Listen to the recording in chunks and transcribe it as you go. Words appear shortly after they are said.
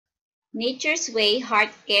Nature's Way Heart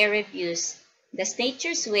Care Reviews. Does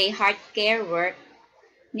Nature's Way Heart Care work?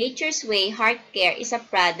 Nature's Way Heart Care is a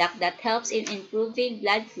product that helps in improving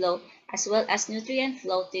blood flow as well as nutrient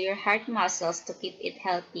flow to your heart muscles to keep it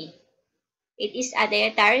healthy. It is a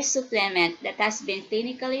dietary supplement that has been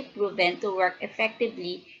clinically proven to work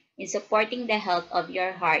effectively in supporting the health of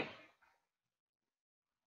your heart.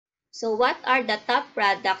 So what are the top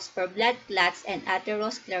products for blood clots and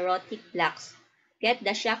atherosclerotic plaques? Get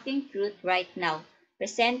the shocking truth right now.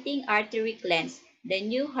 Presenting ArteryCleanze, the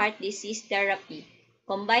new heart disease therapy,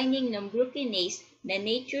 combining Lumbrokinase, the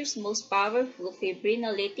nature's most powerful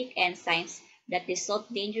fibrinolytic enzymes that dissolve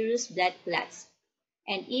dangerous blood clots,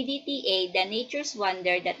 and EDTA, the nature's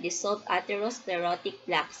wonder that dissolves atherosclerotic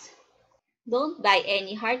plaques. Don't buy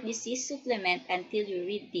any heart disease supplement until you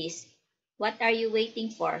read this. What are you waiting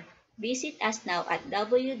for? Visit us now at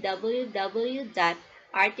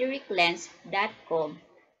www.arterycleanze.com.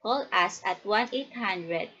 Call us at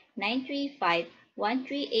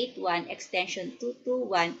 1-800-935-1381 extension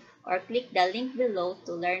 221 or click the link below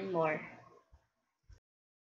to learn more.